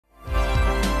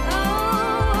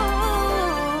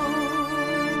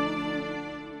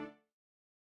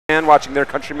And watching their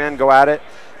countrymen go at it,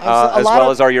 as well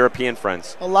as our European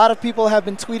friends. A lot of people have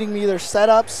been tweeting me their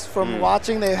setups from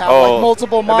watching. They have like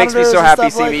multiple monitors. It makes me so happy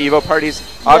seeing like. the Evo parties.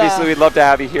 Yeah. Obviously, we'd love to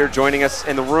have you here joining us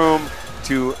in the room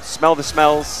to smell the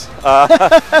smells,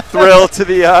 thrill to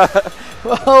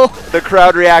the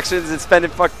crowd reactions. It's been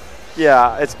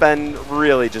it's been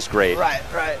really just great.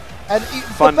 Right. And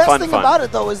the best thing about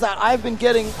it, though, is that I've been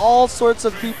getting all sorts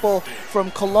of people from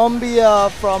Colombia,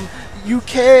 from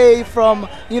UK, from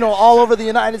all over the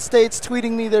United States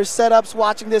tweeting me their setups,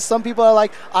 watching this. Some people are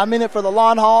like, I'm in it for the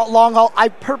long haul. I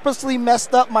purposely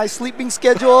messed up my sleeping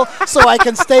schedule so I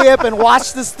can stay up and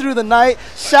watch this through the night.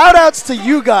 Shout outs to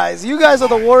you guys. You guys are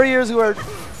the warriors who are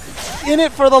in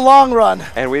it for the long run.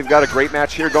 And we've got a great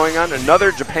match here going on.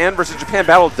 Another Japan versus Japan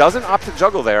battle. Doesn't opt to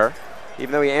juggle there,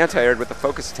 even though he anti-aired with the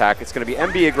focus attack. It's going to be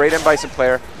MB, a great M-Bison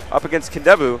player, up against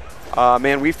Kindevu.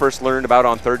 Man we first learned about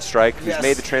on Third Strike, who's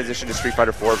made the transition to Street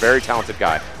Fighter 4. Very talented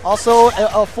guy. Also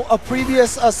a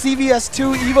previous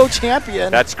CVS2 Evo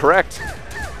champion. That's correct.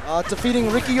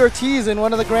 Defeating Ricky Ortiz in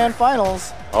one of the grand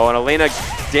finals. Oh, and Elena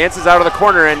dances out of the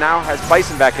corner and now has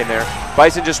Bison back in there.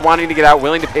 Bison just wanting to get out,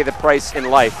 willing to pay the price in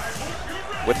life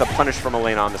with the punish from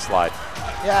Elena on the slide.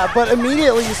 Yeah, but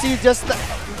immediately you see just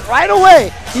right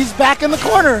away, he's back in the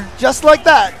corner, just like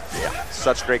that. Yeah,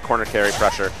 such great corner carry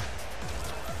pressure.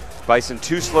 Bison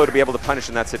too slow to be able to punish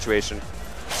in that situation.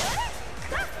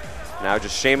 Now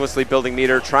just shamelessly building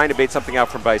meter, trying to bait something out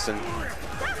from Bison.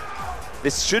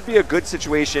 This should be a good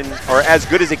situation, or as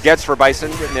good as it gets for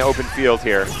Bison in the open field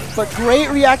here. But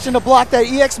great reaction to block that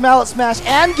EX mallet smash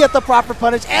and get the proper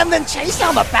punish, and then chase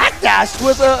down the backdash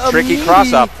with a tricky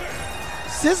cross-up.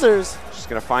 Scissors. Just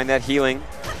going to find that healing.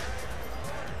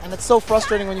 And it's so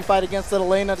frustrating when you fight against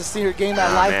Elena to see her gain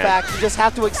that life back. You just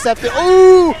have to accept it.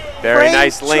 Ooh! Very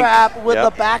nice link. Trap with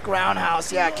the back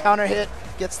roundhouse. Yeah, counter hit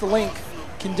gets the link.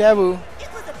 Kindevu,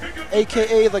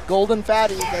 a.k.a. the Golden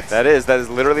Fatty. That is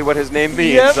literally what his name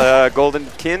means. Yep. Golden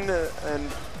Kin, and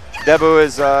Debu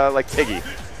is like Tiggy.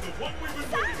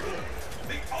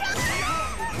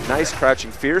 Nice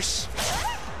crouching fierce.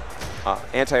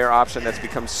 Anti-air option that's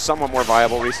become somewhat more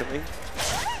viable recently.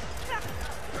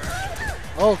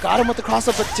 Oh, got him with the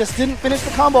cross-up, but just didn't finish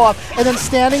the combo off. And then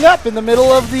standing up in the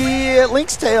middle of the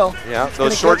Link's tail. Yeah,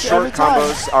 those short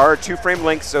combos are two-frame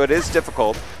links, so it is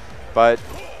difficult. But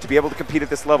to be able to compete at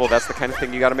this level, that's the kind of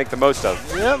thing you got to make the most of.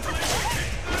 Yep.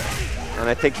 And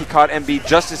I think he caught MB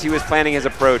just as he was planning his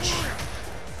approach.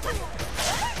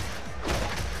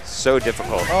 So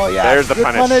difficult. Oh, yeah. There's the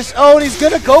punish. Oh, and he's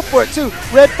going to go for it, too.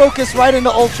 Red focus right into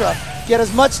Ultra. Get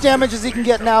as much damage as he can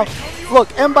get now.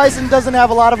 Look, M-Bison doesn't have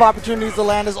a lot of opportunities to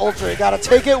land his Ultra. You got to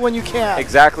take it when you can.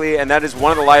 Exactly, and that is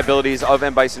one of the liabilities of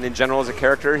M-Bison in general as a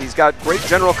character. He's got great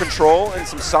general control and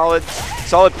some solid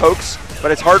pokes,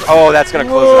 but it's hard. Oh, that's going to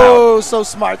close it out. Oh, so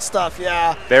smart stuff,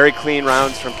 yeah. Very clean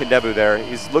rounds from Kindevu there.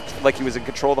 He's looked like he was in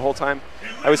control the whole time.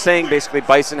 I was saying basically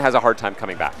Bison has a hard time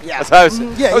coming back. Yeah. I was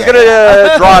going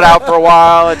to draw it out for a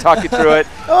while and talk you through it.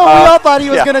 Oh, we all thought he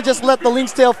was going to just let the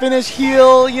Link's Tail finish,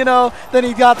 heal, then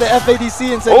he got the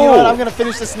FADC and said, you know what, I'm going to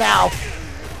finish this now.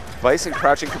 Bison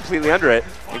crouching completely under it,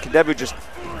 and Kindevu just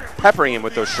peppering him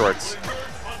with those shorts.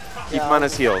 Keep him on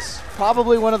his heels.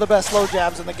 Probably one of the best low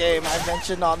jabs in the game, I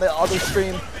mentioned on the other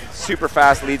stream. Super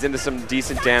fast, leads into some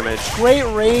decent damage. Great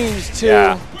range, too.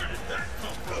 Yeah.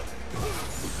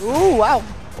 Ooh, wow.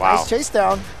 Nice chase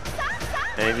down.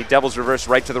 And he devil's reverse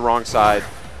right to the wrong side.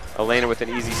 Elena with an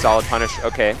easy, solid punish.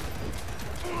 Okay.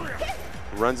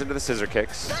 Runs into the scissor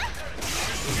kicks.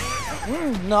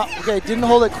 Okay, didn't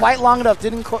hold it quite long enough.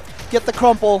 Didn't get the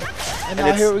crumple. And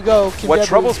now here we go. Kindevu. What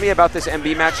troubles me about this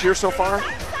MB match here so far,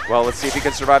 well, let's see if he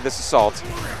can survive this assault.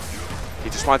 He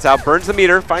just wants out, burns the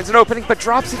meter, finds an opening, but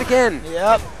drops it again.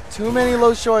 Yep. Too many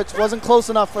low shorts. Wasn't close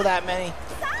enough for that many.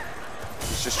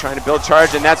 He's just trying to build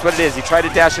charge, and that's what it is. He tried to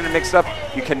dash in and mix it up.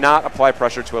 You cannot apply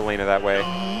pressure to Elena that way.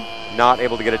 Not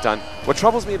able to get it done. What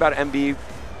troubles me about MB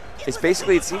is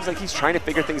basically it seems like he's trying to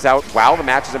figure things out while the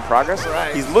match is in progress.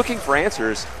 Right. He's looking for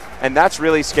answers, and that's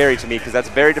really scary to me because that's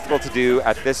very difficult to do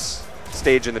at this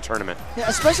stage in the tournament. Yeah,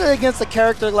 especially against a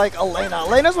character like Elena.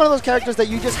 Elena's one of those characters that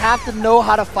you just have to know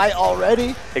how to fight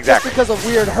already. Exactly. Just because of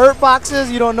weird hurt boxes,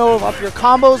 you don't know if your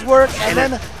combos work, and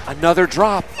then another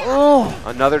drop. Oh.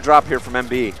 Another drop here from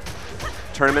MB.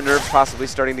 Tournament nerves possibly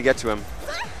starting to get to him.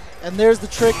 And there's the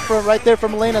trick from right there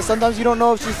from Elena. Sometimes you don't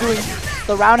know if she's doing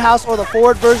the roundhouse or the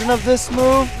forward version of this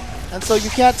move, and so you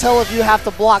can't tell if you have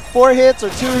to block 4 hits or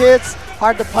 2 hits.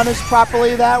 Hard to punish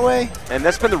properly that way. And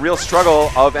that's been the real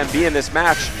struggle of MB in this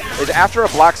match, is after a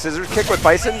block scissors kick with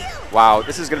Bison, wow,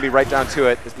 this is going to be right down to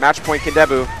it. It's match point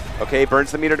Kindevu. Okay,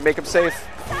 burns the meter to make him safe,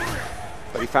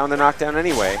 but he found the knockdown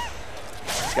anyway.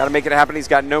 He's got to make it happen. He's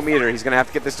got no meter. He's going to have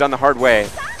to get this done the hard way.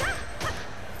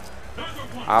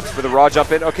 Opts for the raw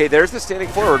jump in. Okay, there's the standing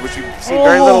forward, which we've seen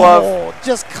very little of.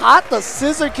 Just caught the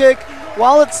scissor kick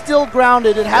while it's still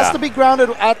grounded. It has to be grounded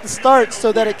at the start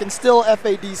so that it can still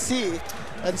FADC.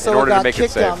 And so it got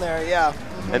kicked down there, yeah.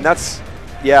 And that's,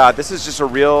 yeah, this is just a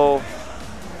real,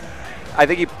 I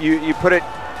think you put it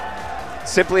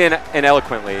simply and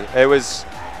eloquently. It was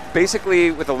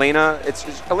basically with Elena,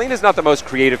 Elena's not the most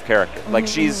creative character. Like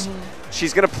she's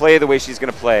going to play the way she's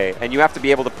going to play, and you have to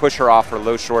be able to push her off her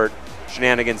low short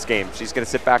shenanigans game. She's going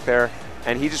to sit back there,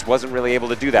 and he just wasn't really able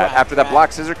to do that. After that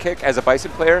block scissor kick, as a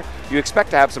Bison player, you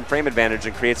expect to have some frame advantage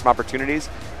and create some opportunities.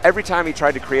 Every time he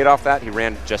tried to create off that, he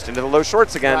ran just into the low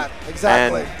shorts again. Right,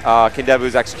 exactly. And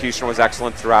Kindevu's execution was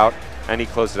excellent throughout, and he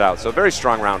closed it out. So a very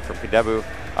strong round from Kindevu.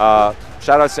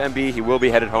 Shout outs to MB. He will be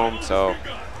headed home. So.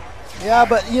 Yeah,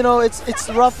 but you know it's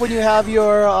rough when you have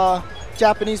your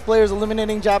Japanese players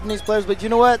eliminating Japanese players. But you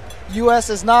know what? US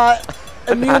is not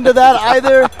immune to that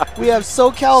either. We have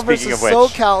SoCal versus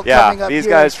SoCal coming up. These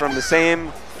guys from the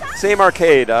same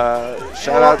arcade.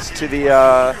 Shout outs to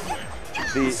the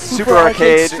Super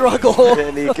Arcade struggle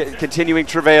and the continuing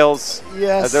travails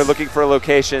as they're looking for a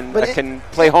location that can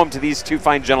play home to these two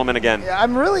fine gentlemen again. Yeah,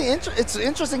 I'm really it's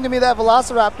interesting to me that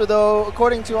Velociraptor, though,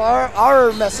 according to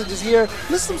our messages here,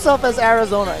 lists himself as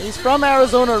Arizona. He's from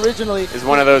Arizona originally. Is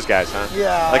one of those guys, huh?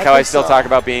 Yeah. Like how I still talk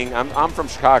about being, I'm from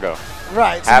Chicago.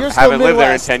 Right. So haven't lived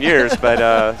there in 10 years,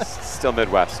 but still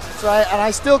Midwest. That's right, and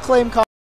I still claim